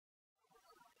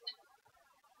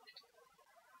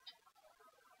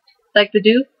like to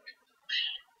do.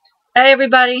 Hey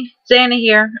everybody, Zana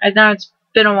here. I know it's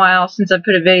been a while since I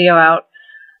put a video out.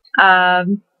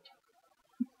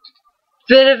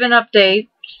 Bit of an update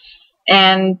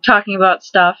and talking about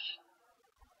stuff.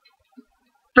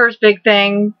 First big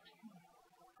thing,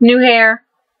 new hair.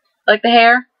 Like the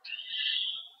hair?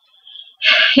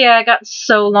 Yeah, I got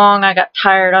so long I got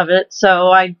tired of it,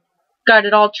 so I got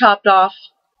it all chopped off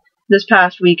this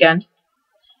past weekend.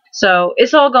 So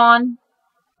it's all gone.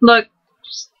 Look,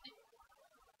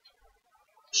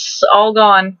 it's all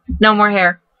gone. No more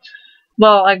hair.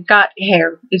 Well, I got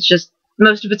hair. It's just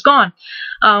most of it's gone.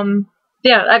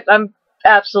 Yeah, I'm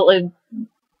absolutely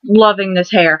loving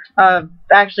this hair. I've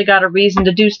actually got a reason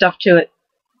to do stuff to it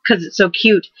because it's so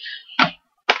cute. I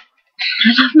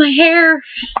love my hair.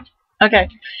 Okay.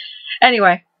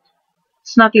 Anyway,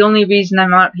 it's not the only reason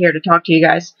I'm out here to talk to you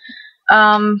guys.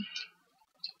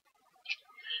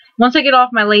 Once I get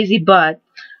off my lazy butt,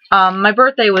 my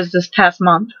birthday was this past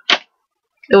month.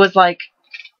 It was like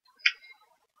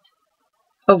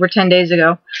over 10 days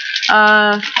ago.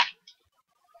 It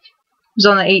was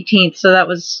on the 18th, so that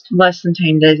was less than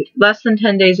 10 days. Less than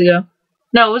 10 days ago.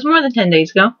 No, it was more than 10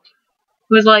 days ago.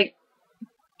 It was like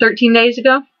 13 days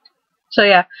ago. So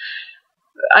yeah,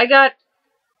 I got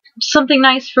something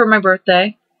nice for my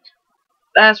birthday.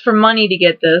 I asked for money to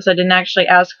get this. I didn't actually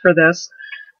ask for this,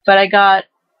 but I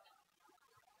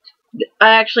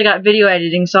actually got video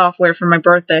editing software for my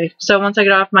birthday. So once I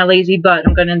get off my lazy butt,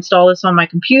 I'm going to install this on my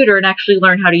computer and actually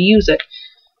learn how to use it.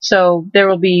 So there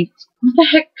will be... What the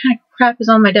heck kind of crap is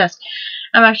on my desk?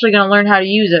 I'm actually going to learn how to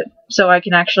use it so I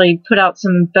can actually put out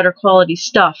some better quality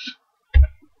stuff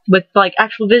with like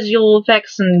actual visual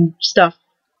effects and stuff.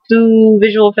 Ooh,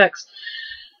 visual effects.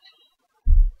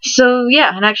 So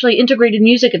yeah, and actually integrated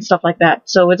music and stuff like that.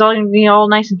 So it's all going to be all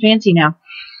nice and fancy now.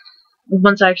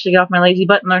 Once I actually get off my lazy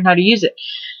butt and learn how to use it.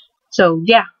 So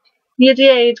yeah,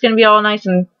 it's going to be all nice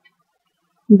and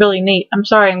really neat. I'm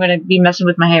sorry I'm going to be messing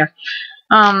with my hair.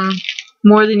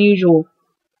 More than usual.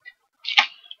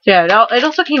 Yeah, it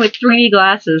also came with 3D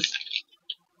glasses.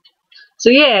 So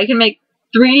yeah, I can make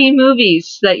 3D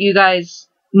movies that you guys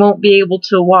won't be able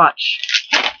to watch.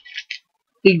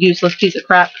 You useless piece of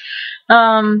crap.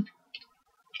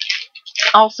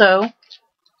 Also,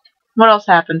 what else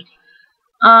happened?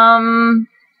 Not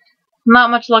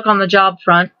much luck on the job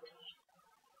front.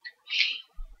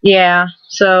 Yeah,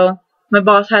 so my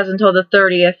boss has until the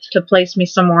 30th to place me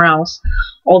somewhere else.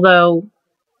 Although,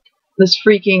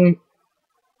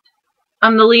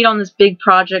 I'm the lead on this big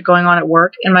project going on at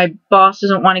work, and my boss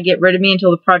doesn't want to get rid of me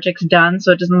until the project's done,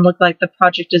 so it doesn't look like the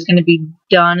project is going to be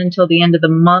done until the end of the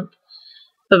month.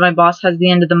 But my boss has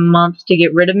the end of the month to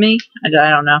get rid of me. I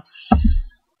don't know.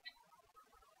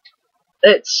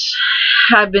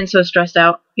 I've been so stressed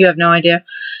out. You have no idea.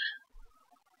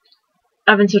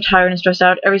 I've been so tired and stressed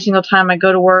out. Every single time I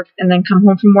go to work and then come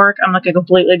home from work, I'm like a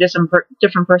completely different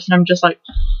person. I'm just like,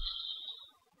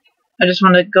 I just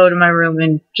want to go to my room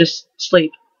and just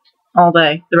sleep all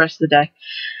day, the rest of the day.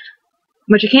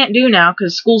 Which I can't do now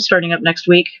because school's starting up next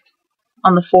week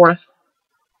on the 4th.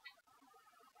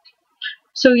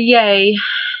 So yay.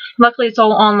 Luckily it's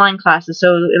all online classes, so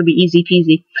it'll be easy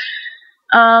peasy.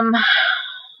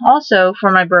 Also,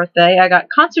 for my birthday, I got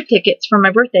concert tickets for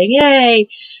my birthday. Yay!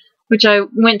 Which I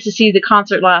went to see the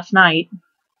concert last night,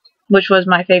 which was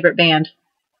my favorite band.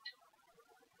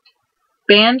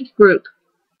 Band? Group.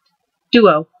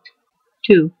 Duo.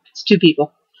 It's 2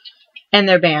 people. And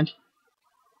their band.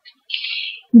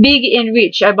 Big and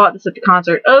Rich. I bought this at the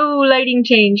concert. Oh, lighting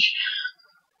change.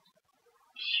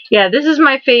 Yeah, this is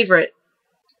my favorite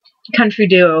country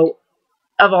duo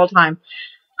of all time.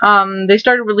 They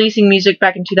started releasing music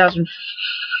back in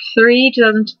 2003,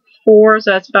 2004,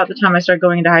 so that's about the time I started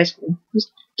going into high school.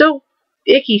 There's still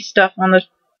icky stuff on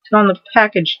the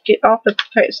package. Get off the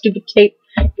stupid tape.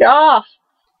 Get off!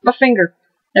 My finger.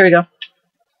 There we go.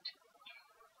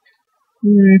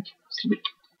 Stupid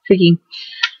freaking.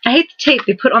 I hate the tape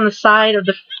they put on the side of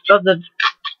the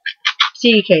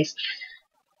CD case.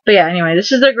 But yeah, anyway,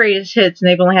 this is their greatest hits, and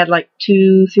they've only had like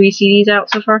 2-3 CDs out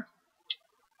so far.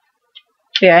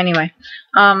 Yeah, anyway.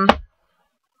 I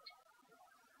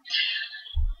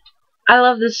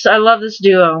love this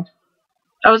duo.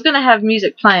 I was gonna have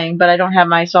music playing, but I don't have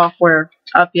my software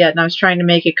up yet, and I was trying to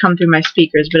make it come through my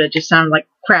speakers, but it just sounded like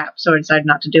crap, so I decided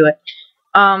not to do it.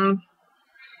 How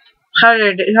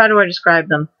do I describe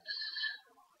them?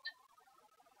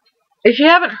 If you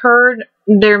haven't heard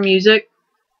their music,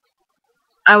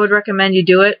 I would recommend you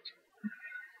do it,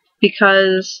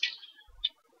 because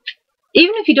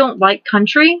even if you don't like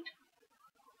country,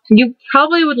 you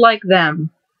probably would like them.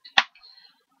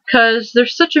 Because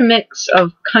there's such a mix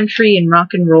of country and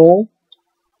rock and roll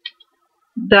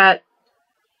that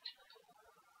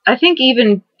I think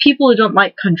even people who don't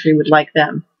like country would like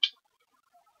them.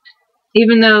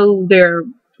 Even though they're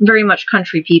very much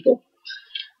country people.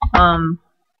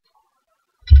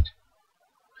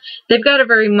 They've got a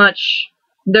very much,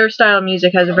 their style of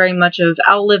music has a very much of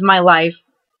I'll live my life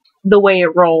the way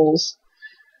it rolls,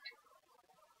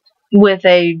 with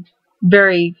a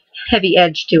very heavy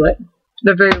edge to it.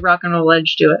 A very rock and roll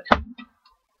edge to it.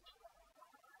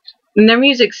 And their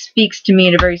music speaks to me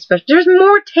in a very special... There's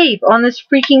more tape on this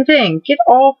freaking thing. Get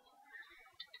off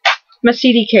my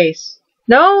CD case.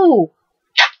 No!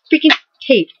 Freaking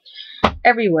tape.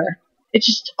 Everywhere. It's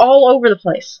just all over the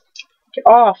place. Get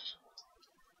off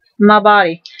my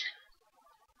body.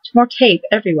 There's more tape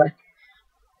everywhere.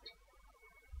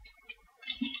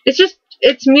 It's just...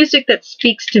 It's music that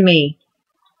speaks to me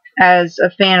as a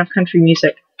fan of country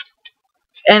music.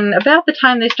 And about the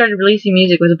time they started releasing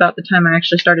music was about the time I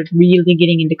actually started really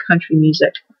getting into country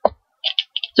music.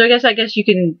 So I guess I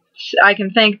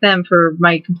can thank them for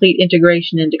my complete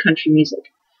integration into country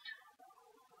music.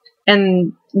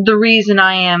 And the reason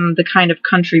I am the kind of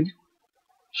country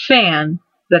fan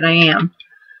that I am,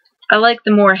 I like the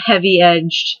more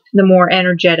heavy-edged, the more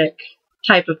energetic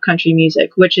type of country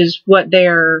music, it's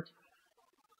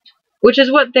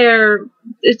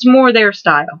more their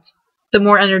style. The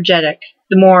more energetic,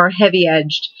 the more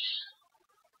heavy-edged,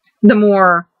 the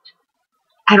more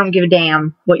I don't give a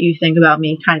damn what you think about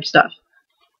me kind of stuff.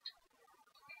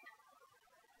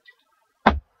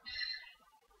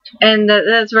 And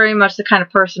that's very much the kind of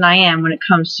person I am when it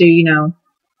comes to,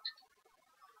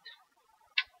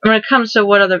 when it comes to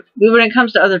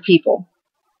other people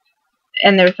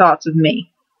and their thoughts of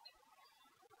me.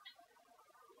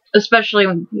 Especially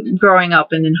growing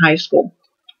up and in high school.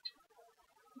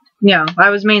 I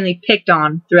was mainly picked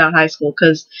on throughout high school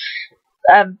because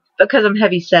I'm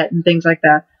heavy set and things like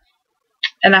that.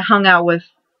 And I hung out with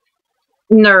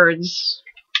nerds,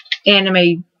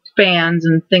 anime fans,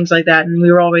 and things like that, and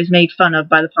we were always made fun of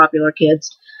by the popular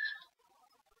kids.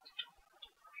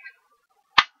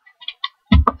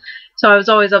 So I was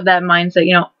always of that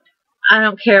mindset, I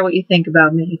don't care what you think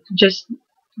about me.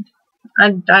 I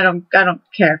don't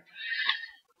care.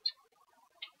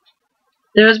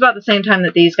 It was about the same time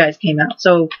that these guys came out.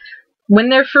 So when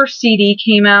their first CD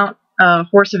came out,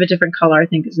 Horse of a Different Color, I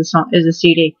think is a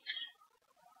CD.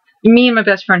 Me and my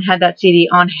best friend had that CD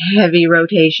on heavy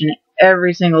rotation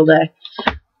every single day.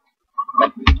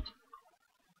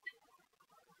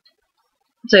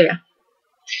 So yeah.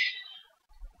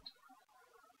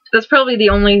 That's probably the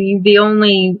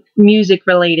only music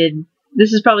related.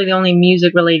 This is probably the only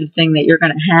music related thing that you're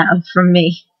gonna have from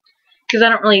me. Because I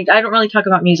don't really talk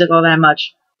about music all that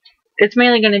much. It's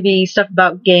mainly going to be stuff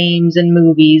about games and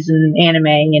movies and anime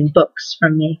and books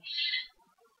from me.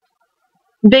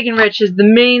 Big and Rich is the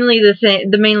mainly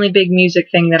big music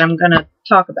thing that I'm going to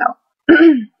talk about.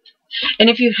 And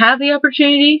if you have the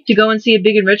opportunity to go and see a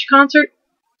Big and Rich concert,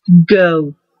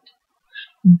 go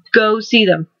see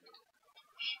them.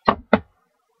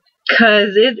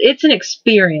 Because it's an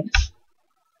experience.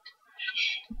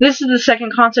 This is the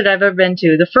second concert I've ever been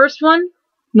to. The first one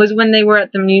was when they were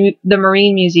at the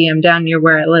Marine Museum down near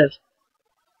where I live.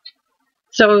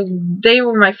 So they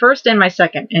were my first and my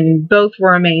second, and both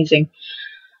were amazing.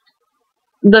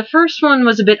 The first one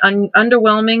was a bit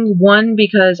underwhelming. One,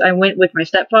 because I went with my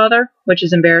stepfather, which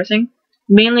is embarrassing.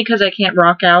 Mainly because I can't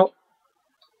rock out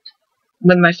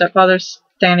when my stepfather's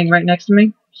standing right next to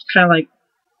me. It's kind of like,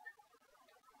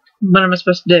 what am I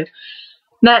supposed to do?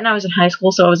 That, and I was in high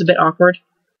school, so it was a bit awkward.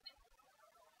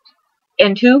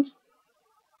 And two,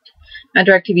 my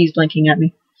DirecTV is blinking at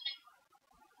me.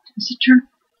 Is it turn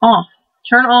off?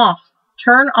 Turn off.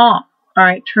 Turn off.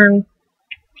 Alright, turn.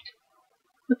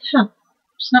 What the hell?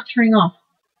 It's not turning off.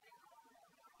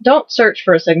 Don't search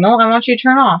for a signal. I want you to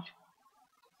turn off.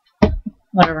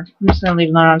 Whatever. I'm just going to leave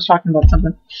it alone. I was talking about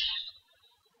something.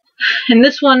 And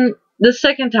this one, the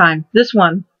second time, this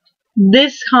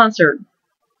concert,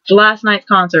 last night's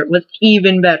concert, was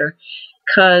even better.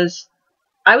 Because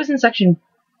I was in section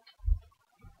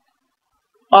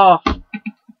off. Alright,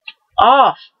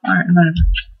 whatever.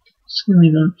 Just gonna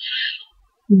leave it alone.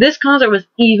 This concert was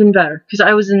even better because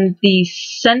I was in the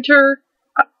center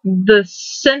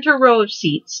row of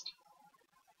seats.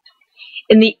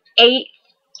 In the 8th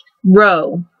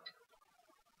row.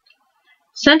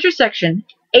 Center section,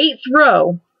 8th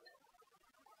row.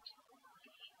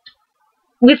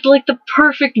 With like the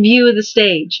perfect view of the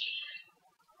stage.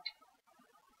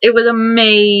 It was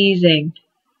amazing.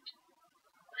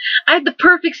 I had the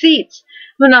perfect seats.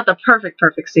 well, not the perfect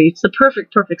seats. The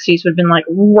perfect seats would have been like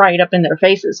right up in their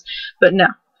faces, but no.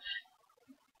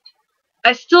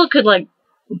 I still could like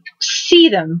see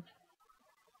them.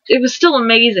 It was still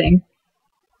amazing.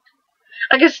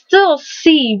 I could still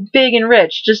see Big and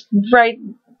Rich just right,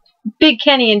 Big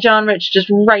Kenny and John Rich just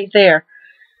right there.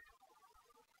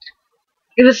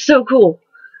 It was so cool.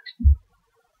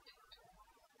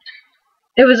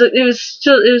 It was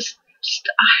still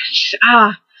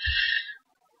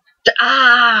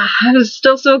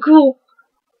so cool.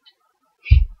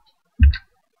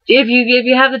 If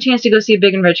you have the chance to go see a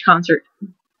Big and Rich concert,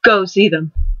 go see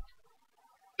them.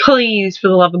 Please, for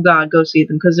the love of God, go see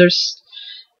them, because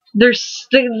there's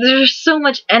so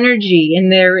much energy in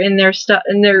their stuff,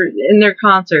 in their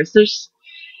concerts.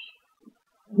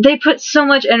 They put so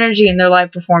much energy in their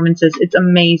live performances. It's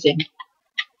amazing.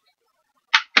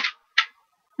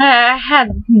 I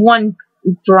had one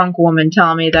drunk woman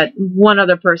tell me that one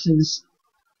other person's,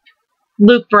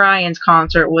 Luke Bryan's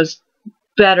concert, was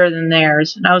better than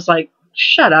theirs, and I was like,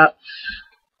 shut up.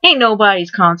 Ain't nobody's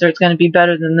concert's gonna be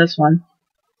better than this one.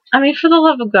 I mean, for the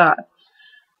love of God.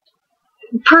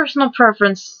 Personal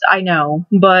preference, I know,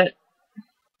 but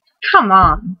come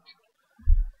on.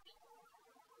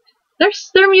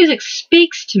 Their music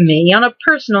speaks to me on a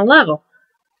personal level.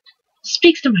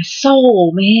 Speaks to my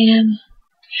soul, man.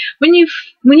 When you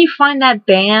find that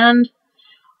band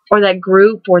or that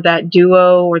group or that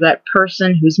duo or that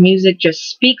person whose music just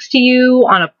speaks to you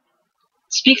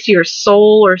speaks to your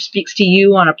soul or speaks to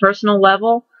you on a personal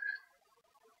level,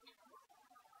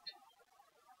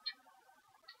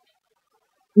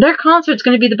 their concert's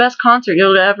going to be the best concert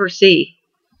you'll ever see.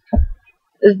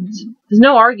 There's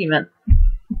no argument.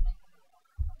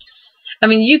 I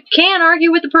mean, you can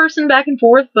argue with the person back and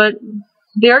forth, but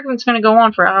the argument's going to go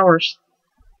on for hours.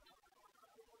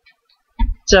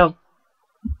 So,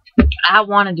 I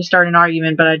wanted to start an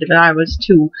argument, but I was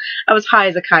high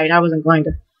as a kite. I wasn't going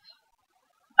to.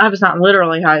 I was not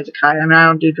literally high as a kite. I mean, I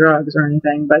don't do drugs or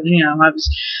anything, but you know,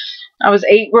 I was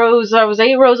 8 rows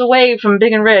away from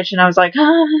Big and Rich, and I was like,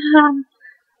 I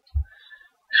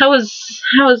was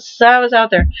out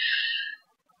there.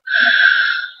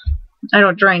 I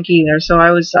don't drink either, so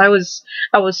I was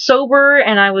sober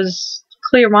and I was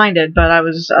clear-minded, but I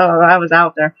was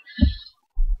out there.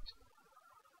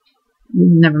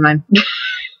 Never mind.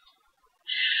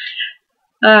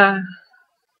 Oh,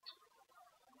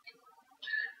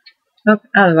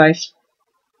 out of ice.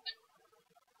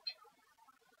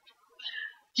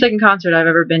 Second concert I've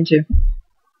ever been to.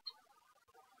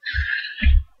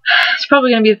 It's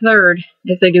probably going to be the third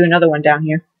if they do another one down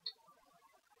here.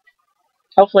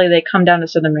 Hopefully they come down to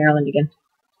Southern Maryland again.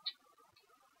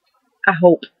 I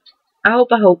hope.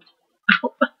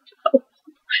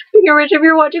 Big and Rich, if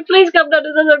you're watching, please come down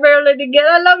to Southern Maryland again.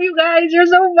 I love you guys. You're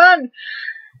so fun.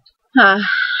 I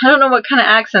don't know what kind of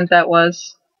accent that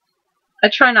was. I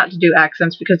try not to do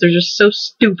accents because they're just so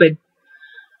stupid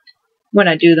when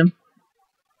I do them.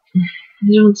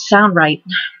 They don't sound right.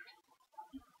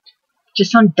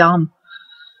 Just sound dumb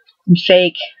and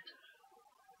fake.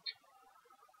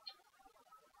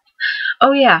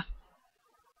 Oh yeah.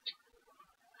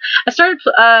 I started,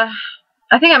 I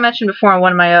think I mentioned before on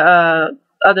one of my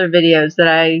other videos that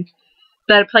I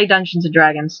play Dungeons and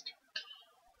Dragons.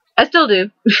 I still do.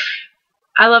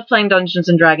 I love playing Dungeons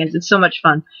and Dragons. It's so much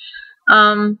fun.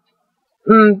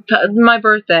 My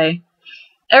birthday.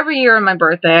 Every year on my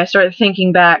birthday, I started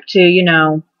thinking back to, you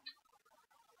know,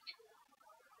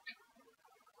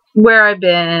 where I've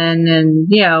been and,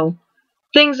 you know,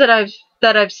 things that I've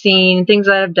seen, things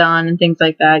that I've done, and things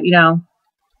like that, you know,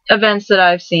 events that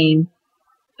I've seen,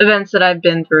 events that I've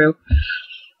been through,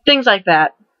 things like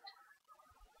that.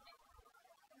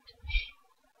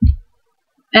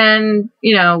 And,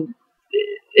 you know,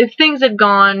 if things had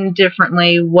gone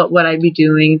differently, what would I be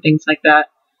doing, things like that.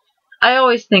 I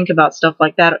always think about stuff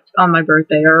like that on my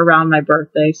birthday or around my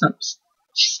birthday, some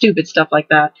stupid stuff like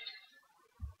that.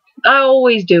 I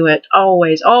always do it.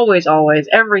 Always,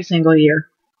 every single year.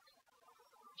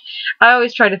 I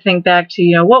always try to think back to,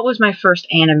 you know, what was my first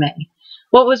anime?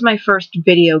 What was my first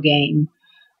video game?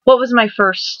 What was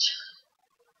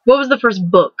the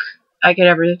first book I could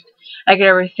ever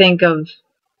think of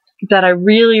that I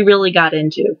really, really got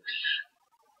into?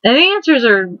 And the answers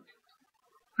are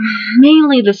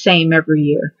mainly the same every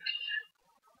year.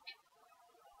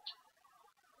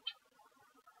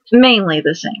 Mainly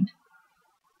the same.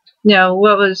 You know,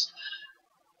 what was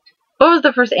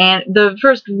the first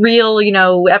real, you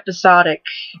know, episodic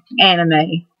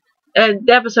anime,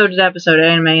 episode to episode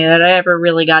anime that I ever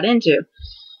really got into,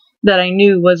 that I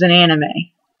knew was an anime,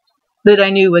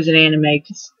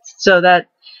 so that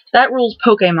That rules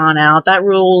Pokemon out. That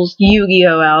rules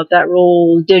Yu-Gi-Oh out. That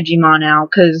rules Digimon out.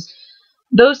 Because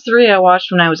those three I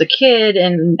watched when I was a kid,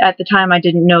 and at the time I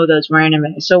didn't know those were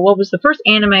anime. So what was the first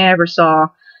anime I ever saw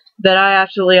that I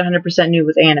absolutely 100% knew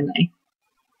was anime?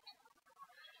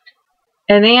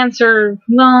 And the answer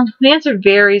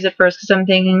varies at first, because I'm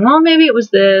thinking, well, maybe it was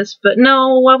this, but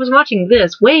no, I was watching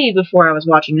this way before I was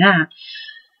watching that.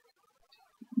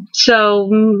 So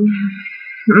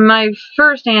my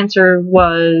answer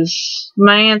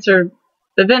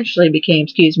eventually became,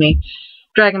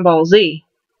 Dragon Ball Z,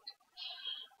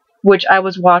 which I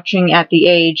was watching at the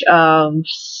age of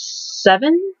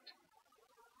 7.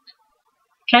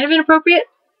 Kind of inappropriate.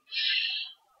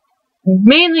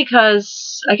 Mainly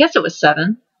because, I guess it was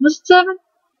 7. Was it 7?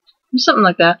 Something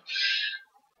like that.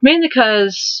 Mainly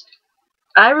because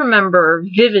I remember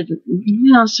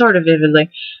sort of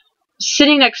vividly,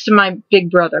 sitting next to my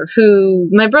big brother,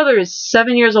 my brother is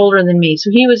 7 years older than me, so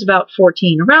he was about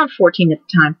 14, around 14 at the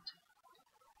time.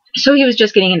 So he was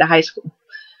just getting into high school.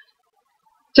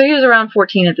 So he was around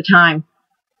 14 at the time.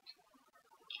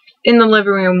 In the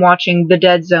living room watching The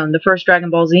Dead Zone, the first Dragon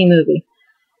Ball Z movie.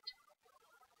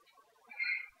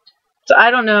 So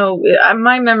I don't know,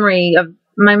 my memory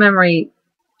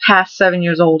past 7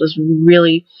 years old is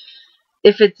really,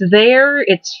 if it's there,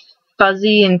 it's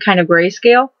fuzzy and kind of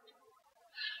grayscale.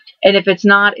 And if it's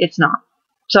not, it's not.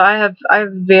 So I have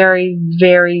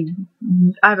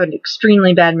an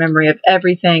extremely bad memory of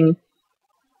everything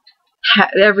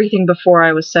before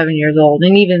I was 7 years old,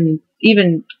 and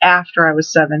even after I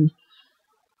was 7,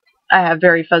 I have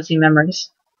very fuzzy memories.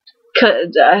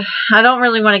 I don't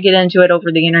really want to get into it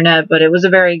over the internet, but it was a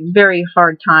very, very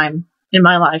hard time in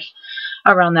my life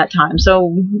around that time,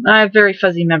 so I have very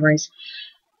fuzzy memories.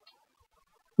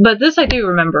 But this I do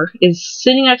remember, is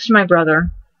sitting next to my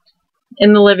brother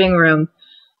in the living room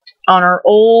on our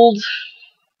old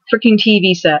freaking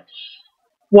TV set,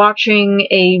 watching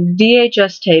a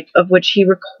VHS tape of which he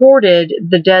recorded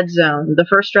The Dead Zone, the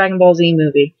first Dragon Ball Z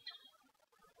movie.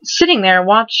 Sitting there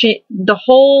watching the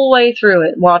whole way through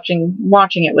it,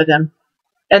 watching it with him.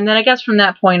 And then I guess from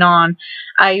that point on,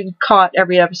 I caught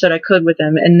every episode I could with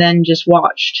him, and then just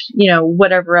watched,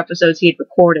 whatever episodes he had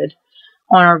recorded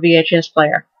on our VHS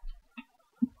player.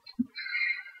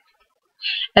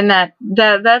 And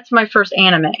that's my first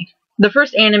anime. The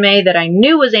first anime that I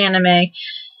knew was anime,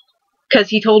 because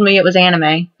he told me it was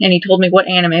anime, and he told me what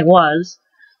anime was.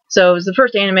 So it was the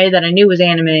first anime that I knew was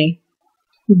anime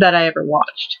that I ever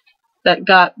watched. That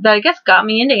I guess got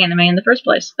me into anime in the first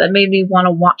place. That made me want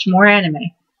to watch more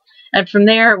anime. And from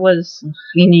there it was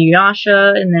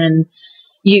Inuyasha, and then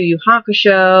Yu Yu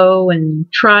Hakusho, and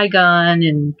Trigun,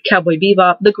 and Cowboy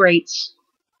Bebop, the greats.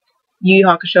 Yu Yu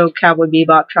Hakusho, Cowboy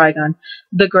Bebop, Trigun,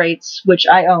 the greats, which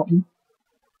I own.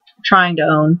 Trying to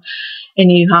own. In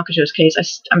Yu Yu Hakusho's case,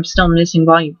 I'm still missing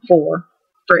Volume 4.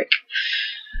 Frick.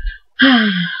 I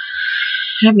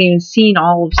haven't even seen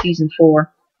all of Season 4.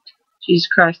 Jesus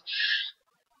Christ.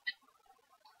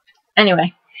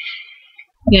 Anyway.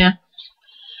 Yeah.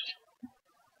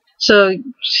 So,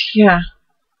 yeah.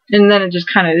 And then it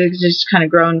just kind of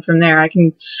grown from there. I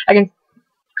can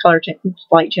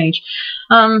light change.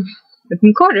 I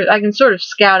can sort of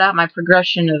scout out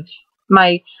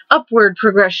my upward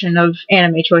progression of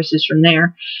anime choices from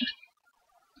there.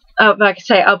 If I could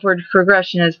say upward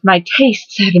progression as my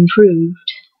tastes have improved.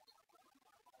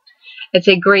 I'd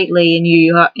say greatly in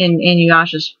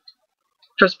Inuyasha's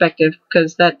perspective,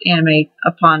 because that anime,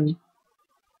 upon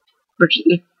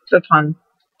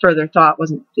further thought,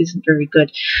 isn't very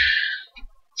good.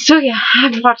 So yeah,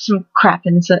 I've watched some crap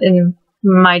in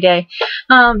my day,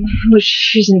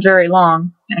 which isn't very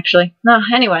long, actually.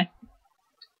 Anyway.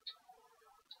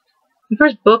 The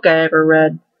first book I ever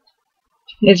read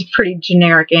is a pretty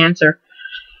generic answer.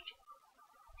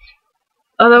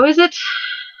 Although, is it?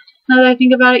 Now that I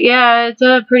think about it, yeah, it's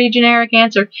a pretty generic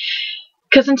answer.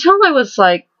 Because until I was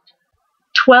like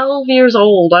 12 years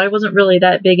old, I wasn't really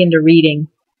that big into reading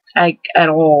at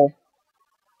all.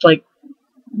 Like,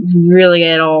 really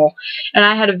at all. And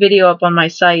I had a video up on my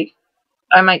site,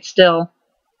 I might still,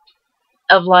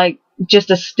 of like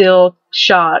just a still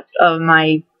shot of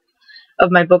my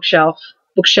bookshelves.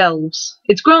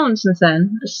 It's grown since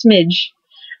then, a smidge.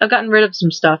 I've gotten rid of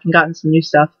some stuff and gotten some new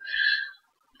stuff.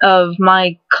 Of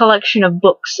my collection of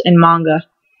books and manga.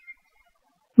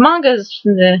 Manga's,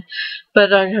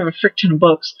 but I have a frick ton of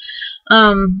books.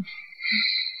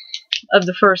 Of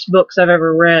the first books I've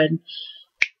ever read.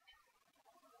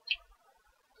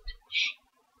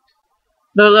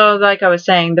 Though, like I was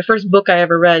saying, the first book I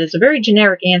ever read is a very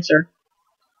generic answer.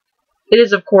 It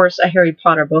is, of course, a Harry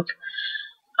Potter book.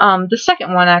 The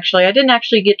second one, actually. I didn't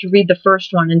actually get to read the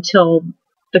first one until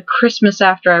the Christmas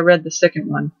after I read the second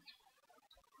one.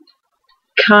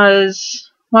 Because,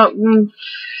 well, let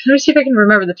me see if I can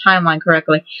remember the timeline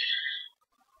correctly.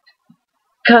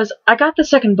 Because I got the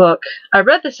second book, I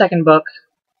read the second book,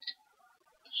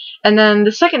 and then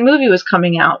the second movie was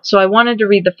coming out, so I wanted to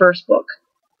read the first book.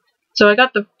 So I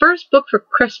got the first book for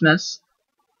Christmas.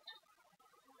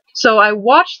 So I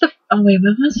watched the... Oh, wait,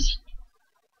 what was it?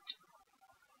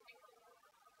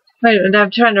 Wait,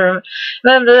 I'm trying to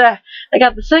remember. I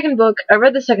got the second book, I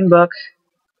read the second book.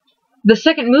 The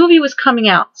second movie was coming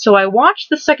out, so I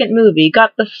watched the second movie,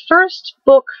 got the first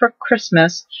book for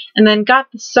Christmas, and then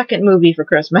got the second movie for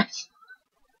Christmas.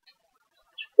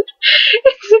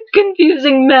 It's a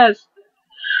confusing mess.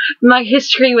 My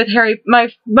history with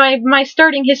my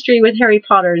starting history with Harry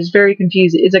Potter is very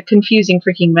confusing. It's a confusing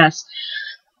freaking mess.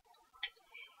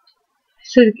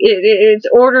 So it's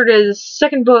ordered as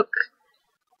second book,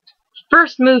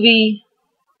 first movie,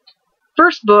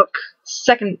 first book,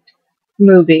 second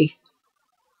movie.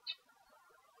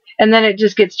 And then it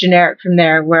just gets generic from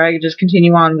there, where I just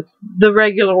continue on with the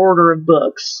regular order of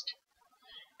books.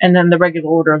 And then the regular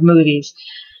order of movies.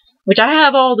 Which I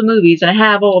have all the movies, and I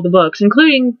have all the books,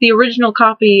 including the original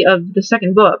copy of the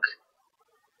second book,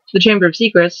 The Chamber of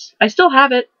Secrets. I still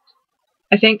have it,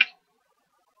 I think.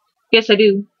 Yes, I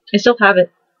do. I still have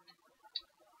it.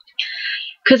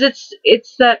 Because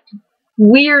it's that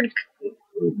weird...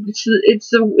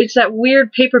 It's that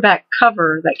weird paperback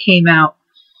cover that came out.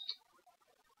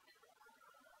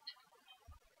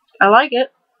 I like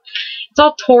it. It's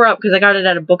all tore up because I got it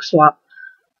at a book swap.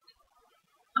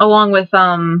 Along with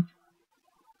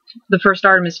the first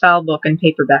Artemis Fowl book in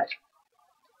paperback.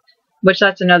 Which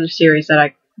that's another series that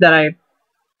I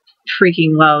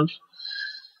freaking love.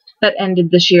 That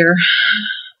ended this year.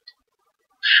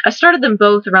 I started them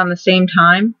both around the same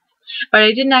time, but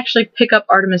I didn't actually pick up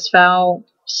Artemis Fowl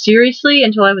seriously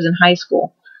until I was in high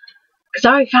school. Because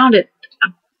I found it a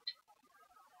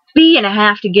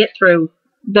B&a-half to get through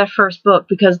the first book,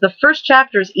 because the first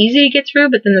chapter is easy to get through,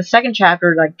 but then the second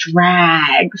chapter like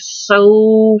drags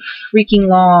so freaking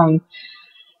long,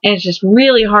 and it's just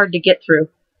really hard to get through.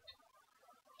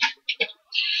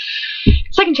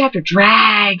 Second chapter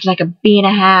drags like a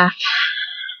B&a-half.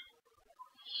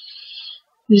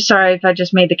 I'm sorry if I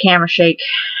just made the camera shake.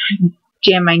 I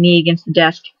jammed my knee against the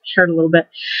desk. It hurt a little bit.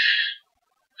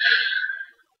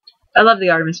 I love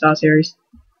the Artemis Fowl series,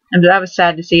 and I was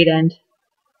sad to see it end.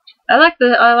 I like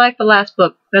the last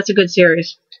book. That's a good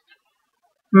series.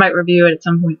 I might review it at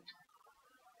some point.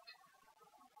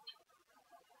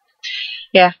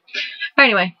 Yeah.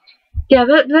 Anyway, yeah,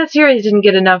 that series didn't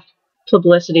get enough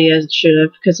publicity as it should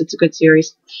have, because it's a good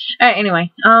series. Alright,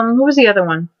 anyway, what was the other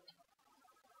one?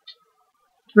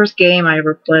 First game I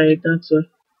ever played. That's a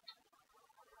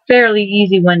fairly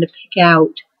easy one to pick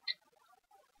out.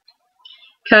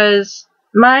 Because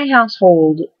my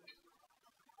household,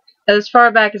 as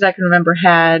far back as I can remember,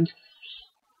 had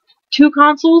 2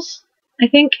 consoles, I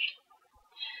think.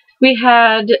 We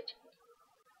had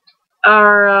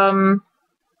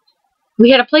we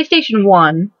had a PlayStation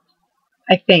 1,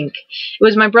 I think. It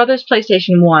was my brother's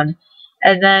PlayStation 1,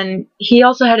 and then he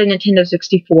also had a Nintendo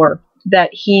 64 that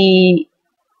he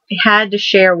had to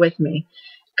share with me,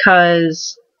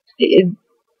 because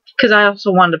I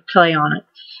also wanted to play on it.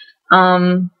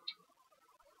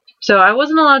 So I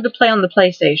wasn't allowed to play on the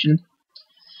PlayStation,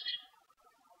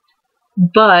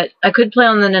 but I could play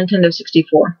on the Nintendo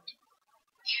 64.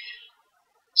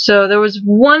 So there was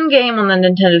 1 game on the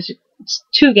Nintendo,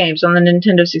 2 games on the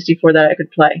Nintendo 64 that I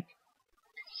could play.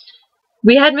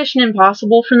 We had Mission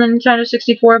Impossible for the Nintendo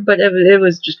 64, but it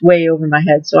was just way over my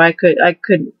head, so I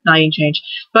couldn't not even change.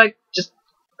 But I just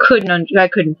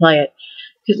couldn't play it,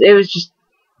 because it was just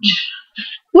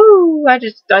woo! I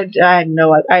had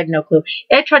no clue.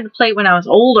 I tried to play it when I was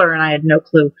older, and I had no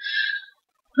clue.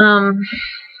 I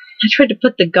tried to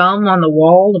put the gum on the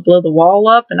wall to blow the wall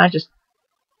up, and I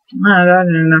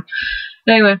don't know.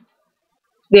 Anyway,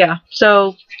 yeah.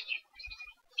 So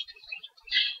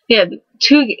yeah,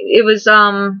 it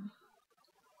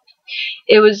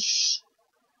was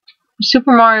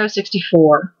Super Mario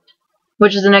 64,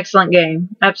 which is an excellent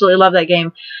game. I absolutely love that game.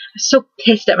 I was so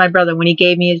pissed at my brother when he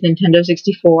gave me his Nintendo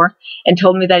 64 and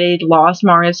told me that he'd lost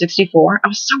Mario 64. I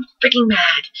was so freaking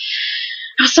mad.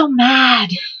 I was so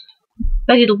mad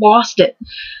that he'd lost it.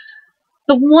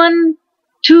 The one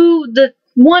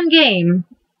game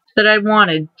that I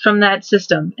wanted from that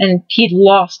system, and he'd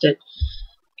lost it.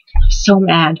 I was so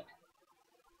mad.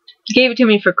 He gave it to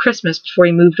me for Christmas before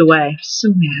he moved away. I was so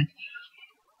mad.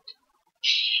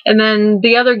 And then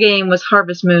the other game was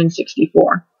Harvest Moon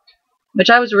 64. which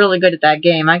I was really good at that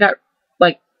game. I got,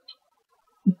 like,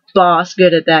 boss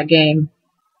good at that game.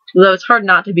 Although it's hard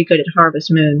not to be good at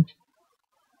Harvest Moon.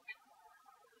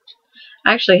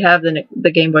 I actually have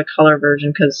the Game Boy Color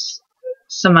version because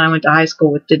someone I went to high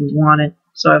school with didn't want it.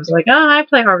 So I was like, oh, I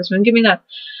play Harvest Moon. Give me that.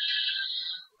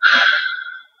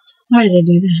 Why did I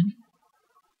do that?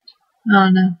 Oh,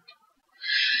 no.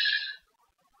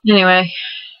 Anyway,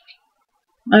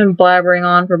 I've been blabbering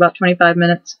on for about 25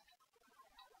 minutes.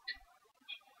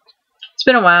 It's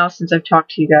been a while since I've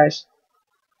talked to you guys.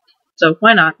 So,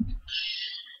 why not?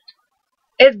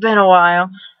 It's been a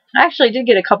while. I actually did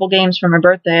get a couple games for my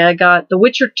birthday. I got The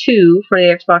Witcher 2 for the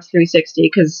Xbox 360,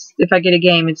 because if I get a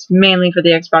game, it's mainly for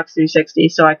the Xbox 360,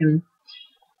 so I can...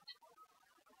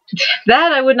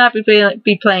 That I would not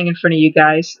be playing in front of you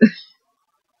guys.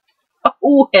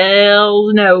 Oh,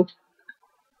 hell no.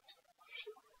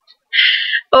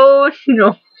 Oh,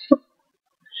 no.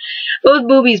 Those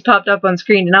boobies popped up on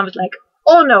screen, and I was like,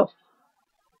 oh, no.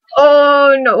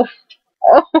 Oh, no.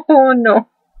 Oh, no.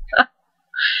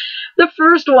 The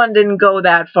first one didn't go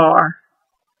that far.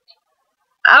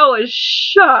 I was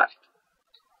shocked.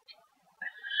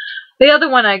 The other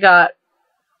one I got,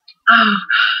 I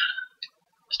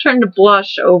was trying to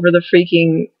blush over the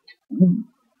freaking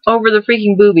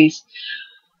boobies.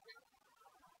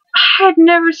 I had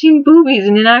never seen boobies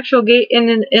in an actual game,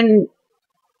 in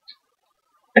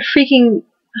a freaking...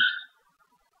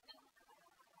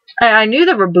 I knew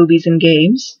there were boobies in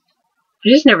games. I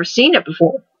just never seen it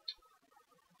before.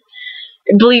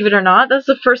 Believe it or not, that's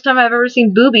the first time I've ever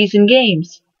seen boobies in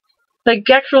games. Like,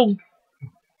 actual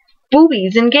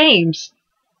boobies in games.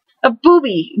 A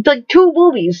boobie. Like, two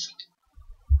boobies.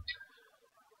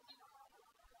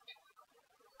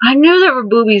 I knew there were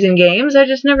boobies in games, I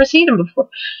just never seen them before.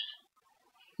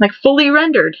 Like, fully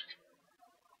rendered.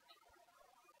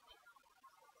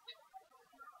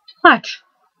 What?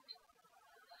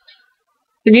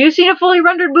 Have you seen a fully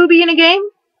rendered boobie in a game?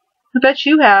 I bet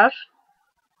you have.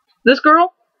 This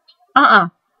girl?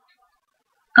 I'm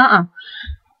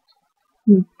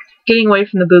getting away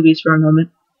from the boobies for a moment.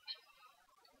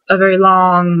 A very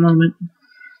long moment.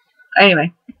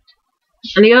 Anyway.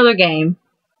 And the other game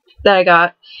that I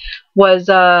got was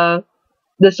the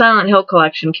Silent Hill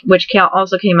collection, which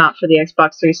also came out for the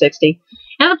Xbox 360.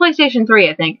 And the PlayStation 3,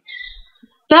 I think.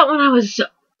 That one I was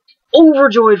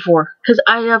overjoyed for, because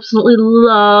I absolutely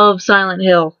love Silent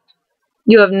Hill.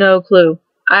 You have no clue.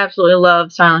 I absolutely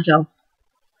love Silent Hill.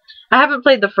 I haven't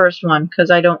played the first one because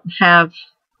I don't have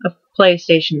a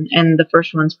PlayStation, and the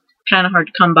first one's kind of hard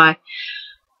to come by.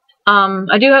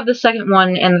 I do have the second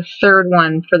one and the third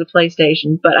one for the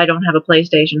PlayStation, but I don't have a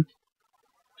PlayStation.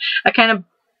 I kind of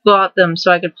bought them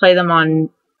so I could play them on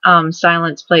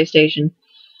Silent's PlayStation.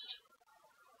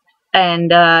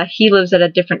 And he lives at a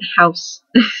different house.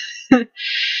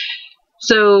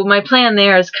 So my plan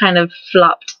there is kind of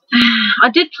flopped. I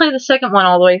did play the second one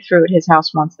all the way through at his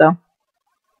house once, though.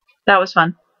 That was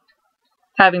fun.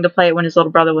 Having to play it when his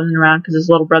little brother wasn't around, because his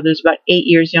little brother's about 8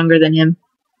 years younger than him.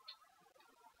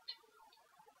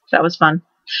 That was fun.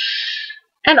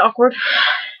 And awkward.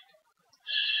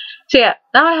 So yeah,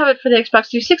 now I have it for the Xbox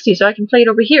 360, so I can play it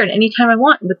over here and anytime I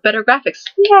want with better graphics.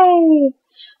 Yay!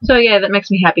 So yeah, that makes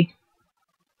me happy.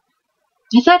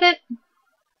 Is that it?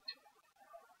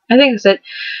 I think that's it.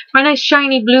 My nice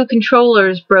shiny blue controller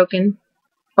is broken.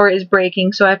 Or is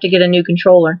breaking, so I have to get a new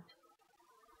controller.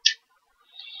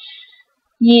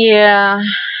 Yeah,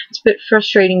 it's a bit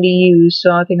frustrating to use,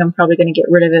 so I think I'm probably going to get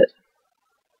rid of it.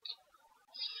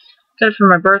 Got it for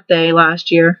my birthday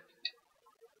last year.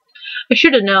 I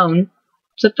should have known.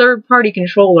 It's a third-party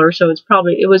controller, so it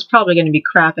was probably going to be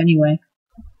crap anyway.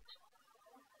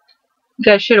 You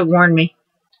guys should have warned me.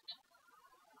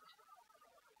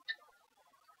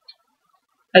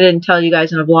 I didn't tell you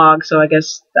guys in a vlog, so I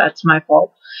guess that's my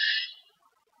fault.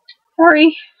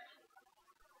 Sorry.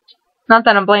 Not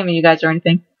that I'm blaming you guys or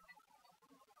anything.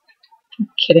 I'm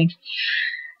kidding.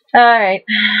 Alright.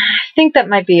 I think that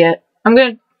might be it. I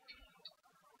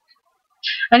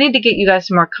need to get you guys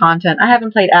some more content. I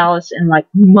haven't played Alice in like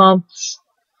months.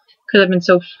 Because I've been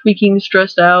so freaking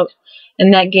stressed out.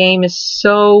 And that game is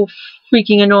so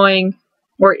freaking annoying.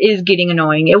 Or is getting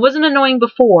annoying. It wasn't annoying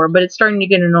before, but it's starting to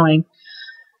get annoying.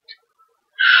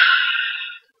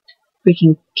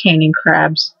 Freaking canning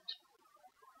crabs.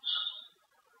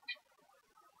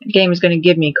 The game is going to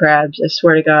give me crabs, I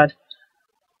swear to God.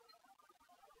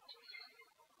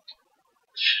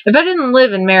 If I didn't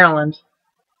live in Maryland,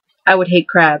 I would hate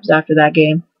crabs after that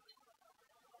game.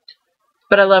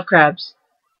 But I love crabs.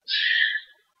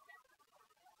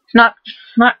 Not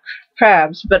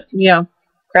crabs, but, you know,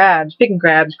 Crabs, picking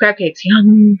crabs, crab cakes,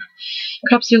 yum.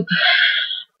 Crab soup.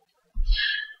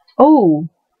 Oh,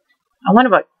 I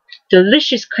wonder what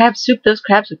delicious crab soup those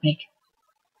crabs would make.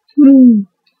 Mm.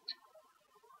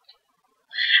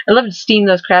 I'd love to steam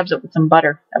those crabs up with some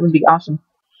butter. That would be awesome.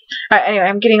 Alright, anyway,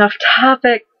 I'm getting off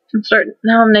topic.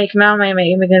 I'm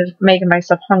making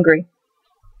myself hungry.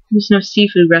 There's no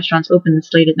seafood restaurants open this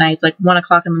late at night. It's like 1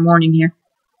 o'clock in the morning here.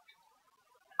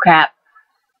 Crap.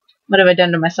 What have I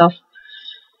done to myself?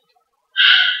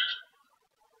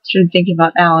 Started thinking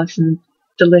about Alice and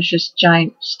delicious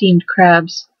giant steamed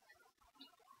crabs.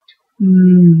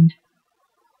 Mmm.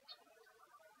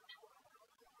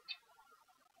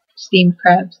 Steamed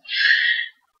crabs.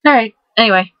 Alright,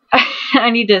 anyway. I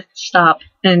need to stop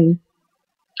and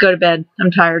go to bed.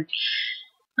 I'm tired.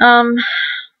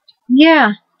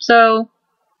 Yeah, so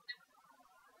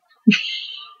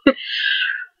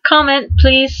comment,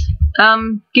 please.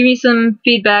 Give me some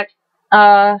feedback.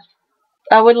 I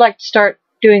would like to start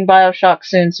doing Bioshock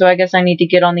soon, so I guess I need to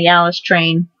get on the Alice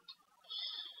train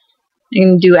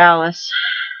and do Alice.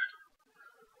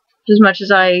 As much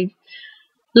as I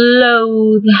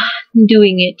loathe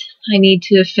doing it, I need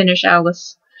to finish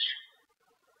Alice.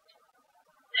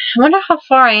 I wonder how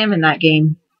far I am in that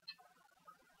game.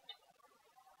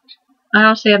 I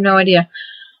honestly have no idea.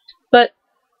 But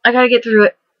I gotta get through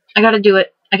it. I gotta do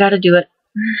it. I gotta do it.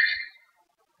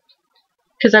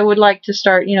 Because I would like to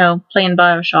start, you know, playing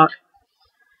Bioshock.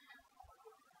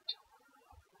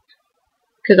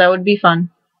 Because that would be fun.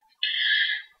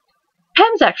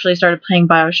 Pam's actually started playing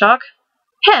Bioshock.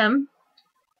 Pam?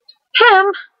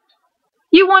 Pam?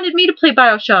 You wanted me to play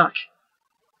Bioshock.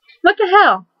 What the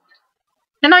hell?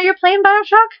 And now you're playing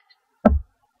Bioshock?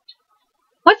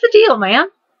 What's the deal, man?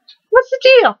 What's the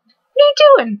deal? What are you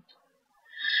doing?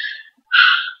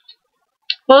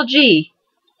 Well, gee.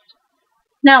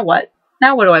 Now what?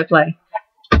 Now what do I play?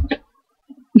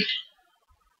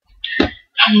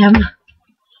 Pam.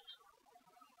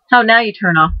 Oh, now you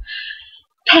turn off.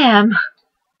 Pam. What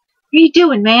are you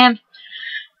doing, man?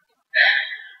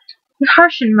 You're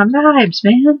harshing my vibes,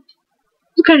 man.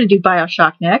 I'm gonna do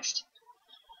Bioshock next.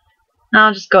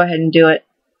 I'll just go ahead and do it.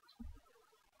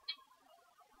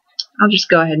 I'll just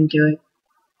go ahead and do it.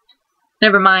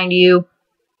 Never mind you.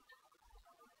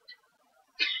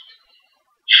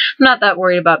 I'm not that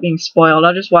worried about being spoiled.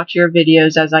 I'll just watch your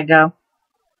videos as I go.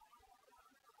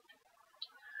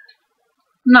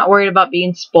 I'm not worried about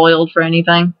being spoiled for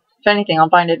anything. If anything, I'll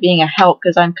find it being a help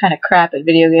because I'm kind of crap at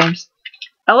video games.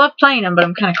 I love playing them, but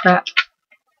I'm kind of crap.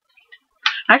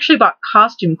 I actually bought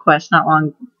Costume Quest not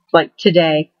long, like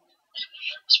today.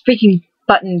 Freaking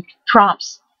button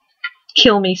prompts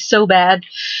kill me so bad.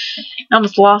 I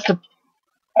almost lost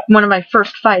one of my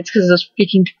first fights because of those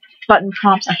freaking button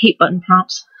prompts. I hate button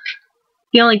prompts.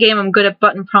 The only game I'm good at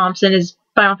button prompts in is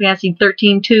Final Fantasy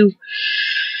 13-2.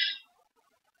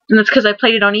 And that's because I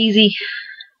played it on easy.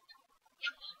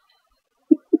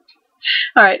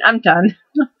 Alright, I'm done.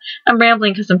 I'm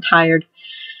rambling because I'm tired.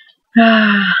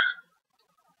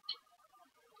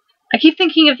 I keep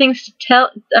thinking of things to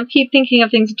tell. I keep thinking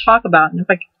of things to talk about, and if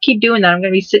I keep doing that, I'm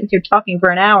going to be sitting here talking for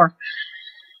an hour.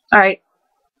 All right,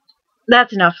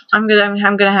 that's enough. I'm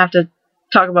gonna have to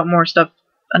talk about more stuff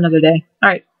another day. All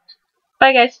right,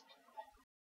 bye, guys.